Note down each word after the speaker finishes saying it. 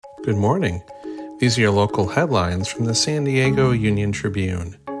Good morning. These are your local headlines from the San Diego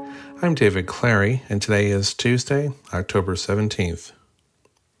Union-Tribune. I'm David Clary, and today is Tuesday, October 17th.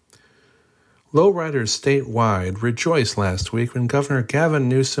 Lowriders statewide rejoiced last week when Governor Gavin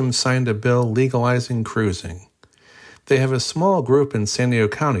Newsom signed a bill legalizing cruising. They have a small group in San Diego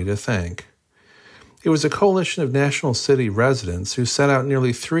County to thank. It was a coalition of National City residents who set out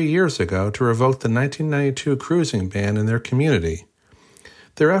nearly 3 years ago to revoke the 1992 cruising ban in their community.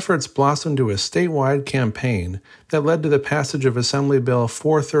 Their efforts blossomed into a statewide campaign that led to the passage of Assembly Bill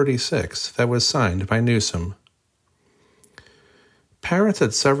 436 that was signed by Newsom. Parents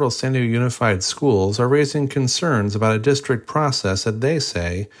at several San Diego Unified schools are raising concerns about a district process that they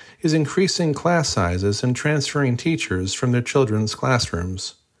say is increasing class sizes and transferring teachers from their children's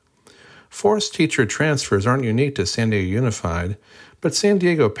classrooms. Forced teacher transfers aren't unique to San Diego Unified, but San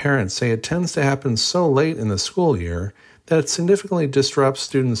Diego parents say it tends to happen so late in the school year that it significantly disrupts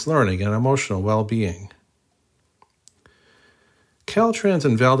students' learning and emotional well-being. Caltrans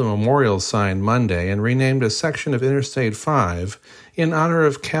unveiled a memorial sign Monday and renamed a section of Interstate 5 in honor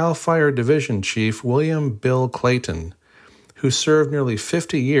of Cal Fire Division Chief William Bill Clayton, who served nearly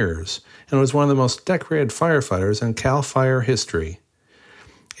 50 years and was one of the most decorated firefighters in Cal Fire history.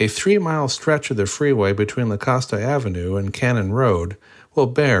 A 3-mile stretch of the freeway between La Costa Avenue and Cannon Road will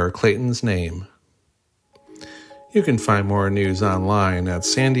bear Clayton's name. You can find more news online at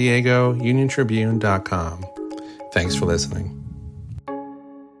SanDiegoUnionTribune.com. Thanks for listening.